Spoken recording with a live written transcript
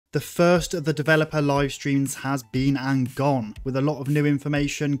The first of the developer live streams has been and gone, with a lot of new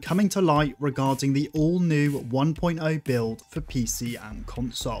information coming to light regarding the all-new 1.0 build for PC and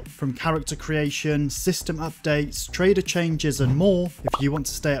console. From character creation, system updates, trader changes and more, if you want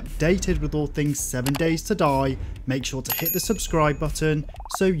to stay updated with all things 7 Days to Die, make sure to hit the subscribe button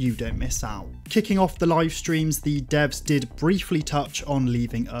so you don't miss out. Kicking off the live streams, the devs did briefly touch on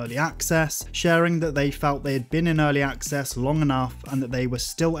leaving early access, sharing that they felt they had been in early access long enough and that they were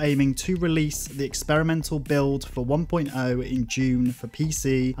still aiming to release the experimental build for 1.0 in June for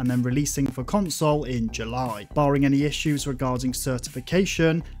PC and then releasing for console in July, barring any issues regarding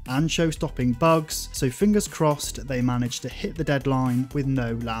certification and show-stopping bugs, so fingers crossed they managed to hit the deadline with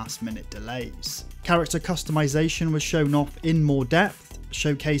no last-minute delays. Character customization was shown off in more depth,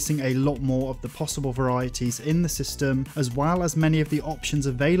 showcasing a lot more of the possible varieties in the system, as well as many of the options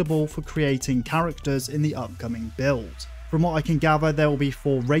available for creating characters in the upcoming build. From what I can gather, there will be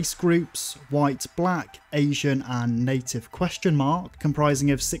 4 race groups: white, black, Asian and native ?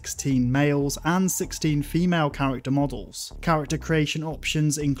 Comprising of 16 males and 16 female character models. Character creation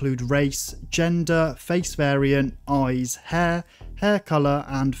options include race, gender, face variant, eyes, hair colour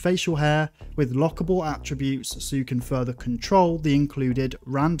and facial hair, with lockable attributes so you can further control the included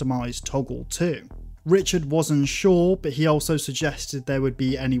randomised toggle too. Richard wasn't sure, but he also suggested there would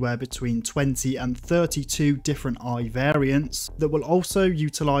be anywhere between 20 and 32 different eye variants that will also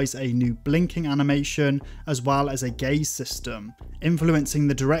utilise a new blinking animation as well as a gaze system, influencing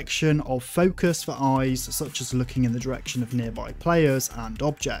the direction of focus for eyes, such as looking in the direction of nearby players and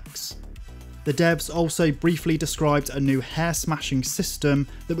objects. The devs also briefly described a new hair smashing system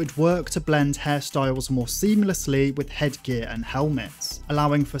that would work to blend hairstyles more seamlessly with headgear and helmets,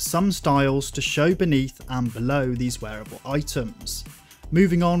 allowing for some styles to show beneath and below these wearable items.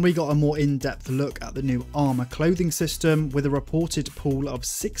 Moving on, we got a more in-depth look at the new armour clothing system, with a reported pool of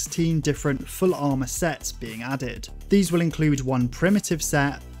 16 different full armour sets being added. These will include 1 primitive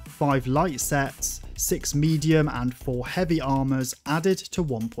set, 5 light sets, 6 medium and 4 heavy armours added to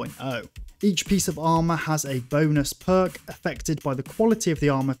 1.0. Each piece of armour has a bonus perk affected by the quality of the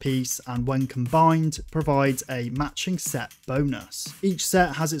armour piece, and when combined provides a matching set bonus. Each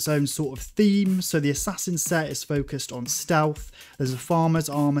set has its own sort of theme, so the assassin set is focused on stealth, there's a farmer's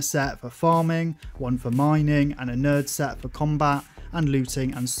armour set for farming, one for mining, and a nerd set for combat and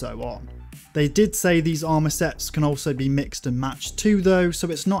looting and so on. They did say these armour sets can also be mixed and matched too though, so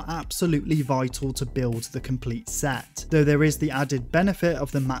it's not absolutely vital to build the complete set, though there is the added benefit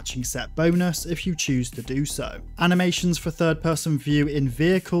of the matching set bonus if you choose to do so. Animations for third-person view in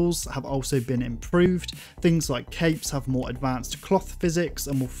vehicles have also been improved. Things like capes have more advanced cloth physics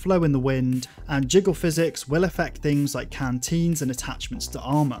and will flow in the wind, and jiggle physics will affect things like canteens and attachments to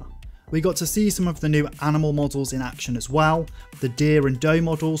armour. We got to see some of the new animal models in action as well. The deer and doe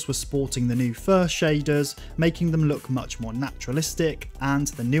models were sporting the new fur shaders, making them look much more naturalistic, and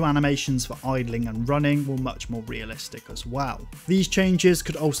the new animations for idling and running were much more realistic as well. These changes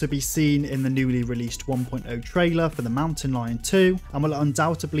could also be seen in the newly released 1.0 trailer for the Mountain Lion 2, and will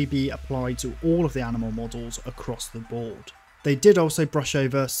undoubtedly be applied to all of the animal models across the board. They did also brush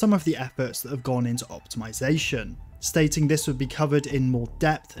over some of the efforts that have gone into optimization, stating this would be covered in more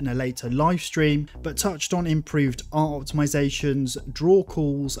depth in a later live stream, but touched on improved art optimizations, draw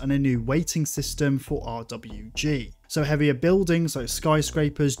calls and a new weighting system for RWG. So heavier buildings like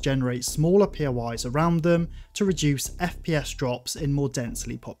skyscrapers generate smaller POIs around them to reduce FPS drops in more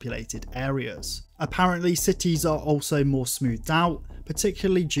densely populated areas. Apparently cities are also more smoothed out,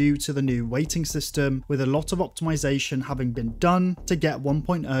 particularly due to the new weighting system, with a lot of optimization having been done to get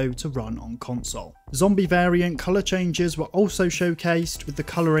 1.0 to run on console. Zombie variant colour changes were also showcased, with the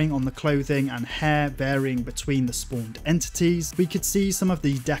colouring on the clothing and hair varying between the spawned entities. We could see some of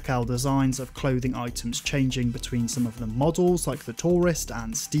the decal designs of clothing items changing between some of the models like the Tourist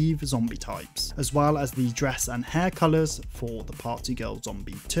and Steve zombie types, as well as the dress and hair colours for the Party Girl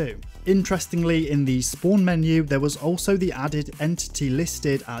zombie too. Interestingly, in the spawn menu there was also the added entity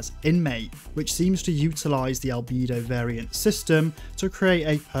listed as inmate, which seems to utilise the albedo variant system to create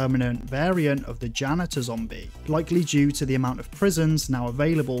a permanent variant of the janitor zombie, likely due to the amount of prisons now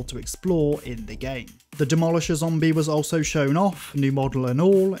available to explore in the game. The Demolisher zombie was also shown off, new model and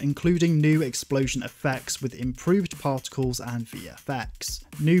all, including new explosion effects with improved particles and VFX.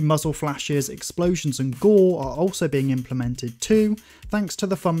 New muzzle flashes, explosions and gore are also being implemented too, thanks to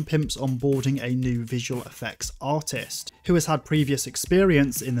the Fun Pimps onboarding a new visual effects artist, who has had previous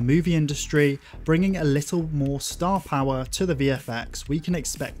experience in the movie industry, bringing a little more star power to the VFX we can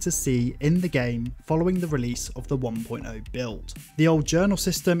expect to see in the game following the release of the 1.0 build. The old journal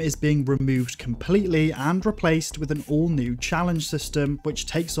system is being removed completely completely and replaced with an all-new challenge system which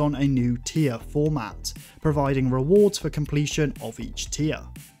takes on a new tier format, providing rewards for completion of each tier.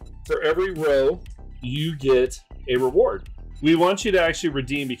 For every row, you get a reward. We want you to actually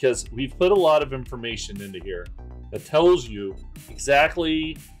redeem because we've put a lot of information into here that tells you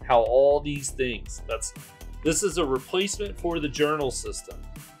exactly how all these things, this is a replacement for the journal system,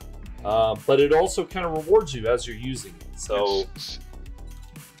 but it also kind of rewards you as you're using it. So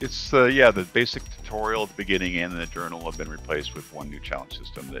it's the basic tutorial at the beginning and the journal have been replaced with one new challenge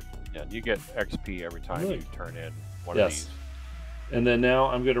system that you get XP every time you turn in one of these. And then now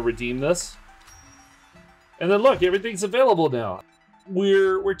I'm going to redeem this. And then look, everything's available now.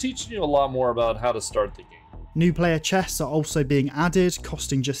 We're teaching you a lot more about how to start the game. New player chests are also being added,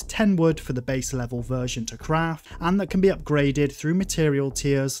 costing just 10 wood for the base level version to craft, and that can be upgraded through material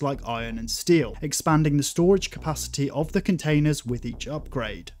tiers like iron and steel, expanding the storage capacity of the containers with each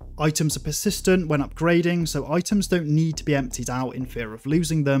upgrade. Items are persistent when upgrading, so items don't need to be emptied out in fear of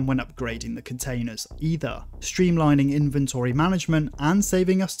losing them when upgrading the containers either, streamlining inventory management and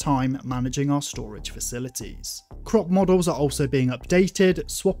saving us time managing our storage facilities. Crop models are also being updated,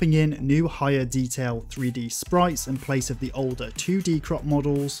 swapping in new higher detail 3D sprites in place of the older 2D crop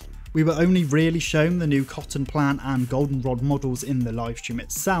models. We were only really shown the new cotton plant and goldenrod models in the livestream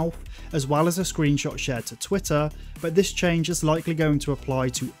itself, as well as a screenshot shared to Twitter, but this change is likely going to apply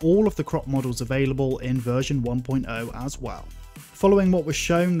to all of the crop models available in version 1.0 as well. Following what was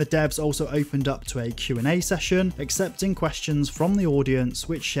shown, the devs also opened up to a Q&A session, accepting questions from the audience,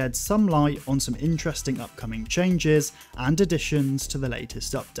 which shed some light on some interesting upcoming changes and additions to the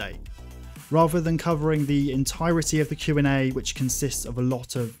latest update. Rather than covering the entirety of the Q&A, which consists of a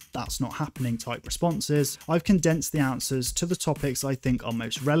lot of "that's not happening" type responses, I've condensed the answers to the topics I think are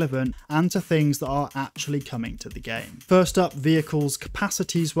most relevant and to things that are actually coming to the game. First up, vehicles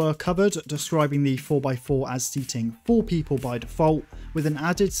capacities were covered, describing the 4x4 as seating 4 people by default, with an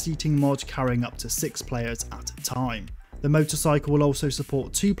added seating mod carrying up to 6 players at a time. The motorcycle will also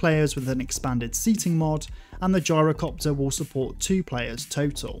support 2 players with an expanded seating mod, and the gyrocopter will support 2 players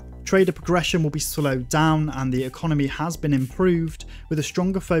total. Trader progression will be slowed down and the economy has been improved, with a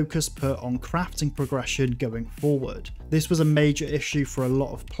stronger focus put on crafting progression going forward. This was a major issue for a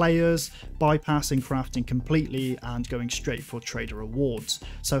lot of players, bypassing crafting completely and going straight for trader rewards,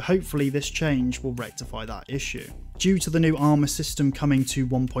 so hopefully this change will rectify that issue. Due to the new armor system coming to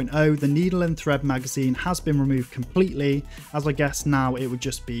 1.0, the needle and thread magazine has been removed completely, as I guess now it would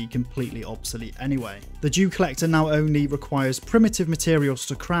just be completely obsolete anyway. The dew collector now only requires primitive materials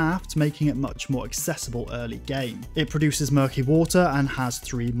to craft, making it much more accessible early game. It produces murky water and has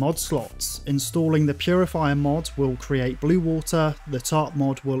 3 mod slots. Installing the purifier mod will create blue water, the tarp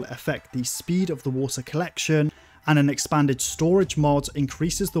mod will affect the speed of the water collection, and an expanded storage mod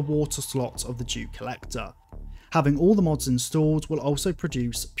increases the water slots of the dew collector. Having all the mods installed will also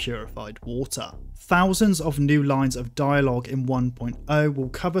produce purified water. Thousands of new lines of dialogue in 1.0 will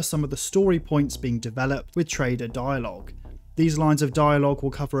cover some of the story points being developed with trader dialogue. These lines of dialogue will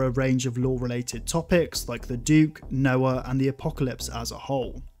cover a range of lore-related topics like the Duke, Noah, and the Apocalypse as a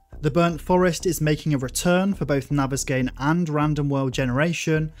whole. The Burnt Forest is making a return for both Navezgane and Random World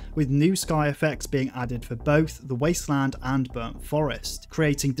Generation, with new sky effects being added for both the Wasteland and Burnt Forest,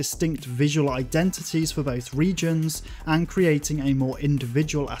 creating distinct visual identities for both regions and creating a more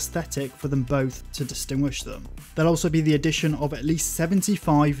individual aesthetic for them both to distinguish them. There'll also be the addition of at least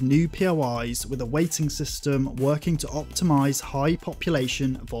 75 new POIs, with a weighting system working to optimize high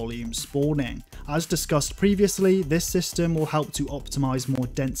population volume spawning. As discussed previously, this system will help to optimize more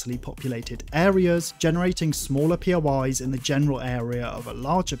densely populated areas, generating smaller POIs in the general area of a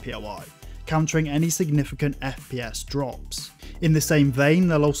larger POI, countering any significant FPS drops. In the same vein,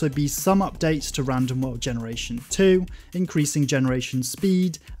 there'll also be some updates to Random World Generation 2, increasing generation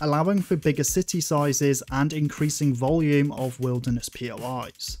speed, allowing for bigger city sizes and increasing volume of wilderness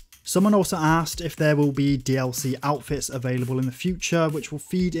POIs. Someone also asked if there will be DLC outfits available in the future, which will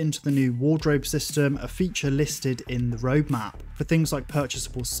feed into the new wardrobe system, a feature listed in the roadmap, for things like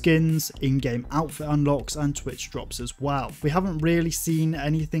purchasable skins, in-game outfit unlocks and Twitch drops as well. We haven't really seen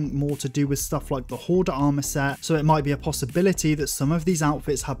anything more to do with stuff like the Hoarder armor set, so it might be a possibility that some of these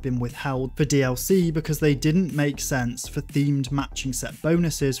outfits have been withheld for DLC because they didn't make sense for themed matching set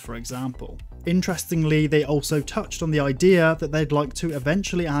bonuses, for example. Interestingly, they also touched on the idea that they'd like to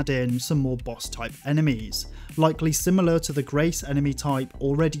eventually add in some more boss type enemies, likely similar to the Grace enemy type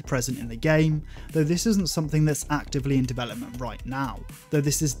already present in the game, though this isn't something that's actively in development right now, though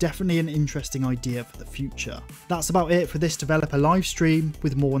this is definitely an interesting idea for the future. That's about it for this developer livestream,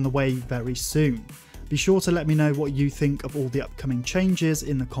 with more on the way very soon. Be sure to let me know what you think of all the upcoming changes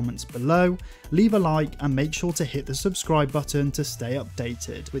in the comments below, leave a like and make sure to hit the subscribe button to stay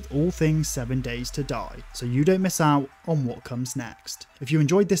updated with all things 7 Days to Die, so you don't miss out on what comes next. If you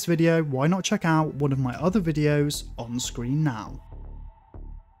enjoyed this video, why not check out one of my other videos on screen now.